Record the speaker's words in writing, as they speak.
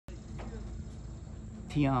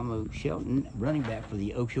Te-amo Shelton, running back for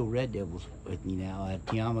the Oak Hill Red Devils with me now.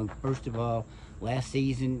 Te-amo, first of all, last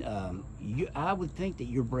season, I would think that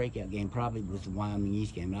your breakout game probably was the Wyoming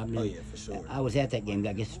East game. Oh, yeah, for sure. I was at that game.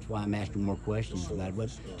 I guess that's why I'm asking more questions about it. But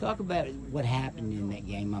talk about what happened in that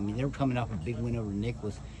game. I mean, they were coming off a big win over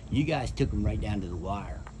Nicholas. You guys took them right down to the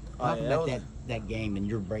wire. Talk about that game and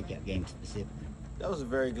your breakout game specifically. That was a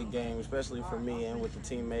very good game, especially for me and with the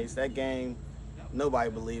teammates. That game,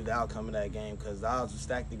 nobody believed the outcome of that game because the odds were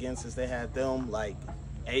stacked against us. They had them like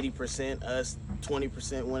 80%, us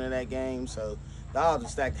 20% winning that game. So the odds were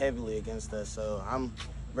stacked heavily against us. So I'm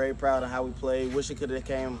very proud of how we played. Wish it could have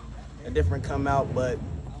came a different come out, but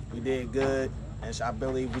we did good. And I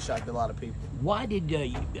believe we shocked a lot of people. Why did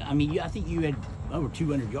I think you had over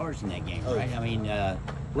 200 yards in that game, right? Yeah. I mean,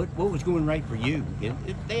 what was going right for you?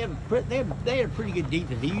 They had a pretty good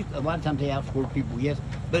defense. A lot of times they outscored people, yes,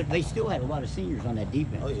 but they still had a lot of seniors on that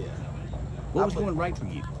defense. Oh yeah. What was going right for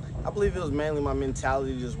you? I believe it was mainly my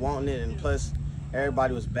mentality, just wanting it, and plus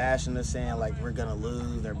everybody was bashing us, saying like we're gonna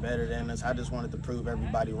lose, they're better than us. I just wanted to prove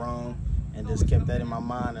everybody wrong, and just kept that in my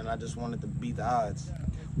mind, and I just wanted to beat the odds.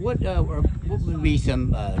 What would be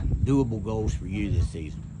some doable goals for you this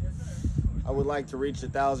season? I would like to reach the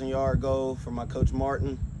 1,000-yard goal for my coach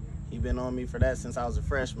Martin. He's been on me for that since I was a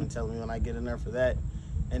freshman, telling me when I get in there for that,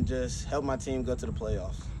 and just help my team go to the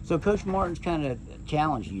playoffs. So Coach Martin's kind of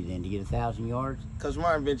challenged you then to get 1,000 yards? Coach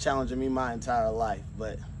Martin been challenging me my entire life,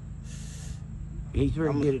 but he's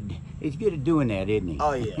good at doing that, isn't he?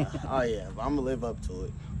 Oh yeah, oh yeah. But I'm gonna live up to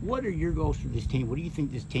it. What are your goals for this team? What do you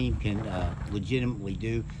think this team can legitimately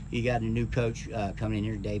do? You got a new coach coming in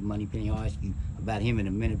here, Dave Moneypenny. I'll ask you about him in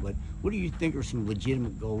a minute, but what do you think are some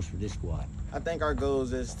legitimate goals for this squad? I think our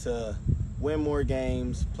goals is to win more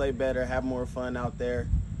games, play better, have more fun out there,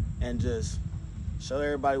 and just show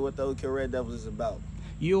everybody what the Oak Hill Red Devils is about.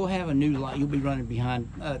 You'll have a new line. You'll be running behind.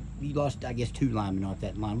 You lost, I guess, 2 linemen off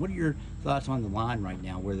that line. What are your thoughts on the line right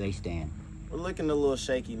now, where they stand? We're looking a little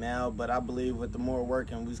shaky now, but I believe with the more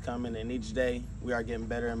work and we's coming in each day, we are getting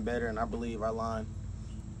better and better, and I believe our line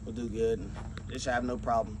will do good. And they should have no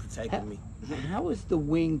problem protecting me. How is the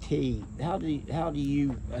wing tee? How are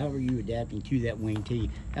you adapting to that wing tee?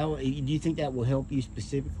 Do you think that will help you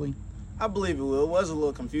specifically? I believe it will. It was a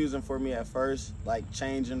little confusing for me at first, like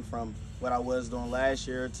changing from what I was doing last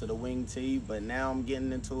year to the wing tee, but now I'm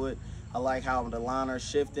getting into it. I like how the liners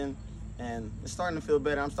shifting, and it's starting to feel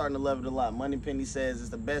better. I'm starting to love it a lot. Moneypenny says it's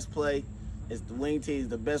the best play. It's the wing tee is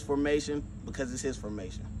the best formation because it's his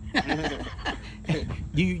formation.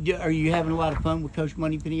 Are you having a lot of fun with Coach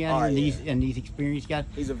Moneypenny out here and these experienced guys?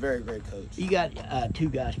 He's a very great coach. You got 2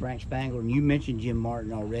 guys, Frank Spangler, and you mentioned Jim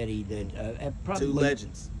Martin already. That probably 2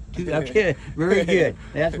 legends. Okay, very good.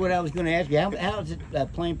 That's what I was going to ask you. How is it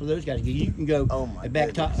playing for those guys? Because you can go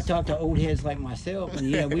back talk to old heads like myself,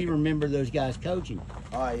 and we remember those guys coaching.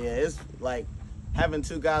 Oh yeah, it's like having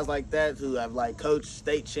 2 guys like that who have like coached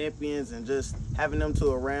state champions, and just having them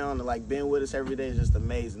 2 around and like being with us every day is just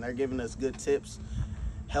amazing. They're giving us good tips,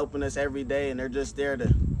 helping us every day, and they're just there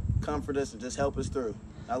to comfort us and just help us through.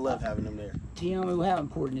 I love having them there. Te-amo, how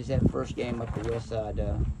important is that first game up the west side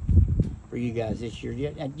for you guys this year,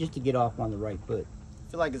 just to get off on the right foot?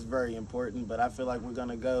 I feel like it's very important, but I feel like we're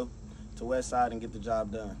gonna go to West Side and get the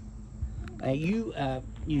job done. You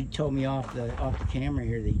told me off the camera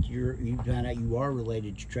here that you found out you are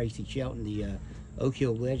related to Tracy Shelton, the Oak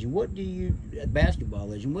Hill legend. Basketball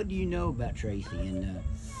legend? What do you know about Tracy? And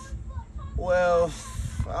well,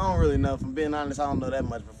 I don't really know. If I'm being honest, I don't know that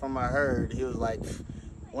much. But from what I heard, he was like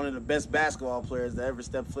one of the best basketball players that ever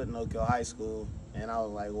stepped foot in Oak Hill High School. And I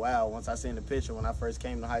was like, wow. Once I seen the picture, when I first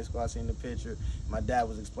came to high school, I seen the picture. My dad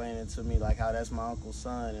was explaining to me like how that's my uncle's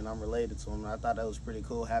son and I'm related to him. And I thought that was pretty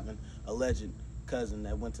cool having a legend cousin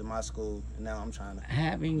that went to my school, and now I'm trying to.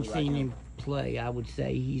 Having seen him play, I would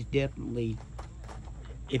say he's definitely,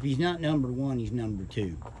 if he's not number 1, he's number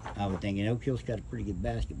 2. I would think. And Oak Hill's got a pretty good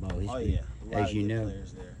basketball history, as you know.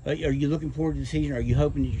 Are you looking forward to the season? Are you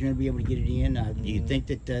hoping that you're going to be able to get it in? Do you think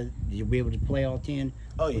that you'll be able to play all 10?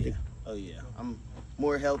 Oh yeah. Oh yeah. I'm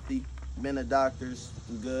more healthy. Been to doctors.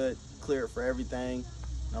 I'm good. Cleared for everything.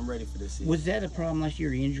 I'm ready for this season. Was that a problem last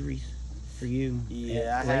year? Injuries for you?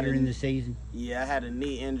 Yeah, later in the season. Yeah, I had a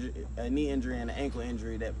knee injury and an ankle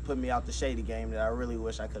injury that put me out the Shady game that I really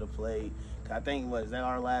wish I could have played. I think was that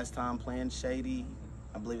our last time playing Shady.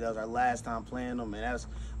 I believe that was our last time playing them, and that's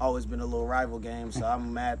always been a little rival game. So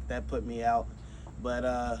I'm mad that put me out. But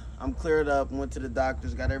I'm cleared up. Went to the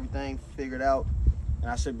doctors, got everything figured out. And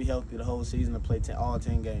I should be healthy the whole season to play all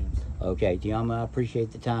 10 games. Okay, Te-amo, I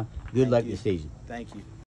appreciate the time. Good luck this season. Thank you.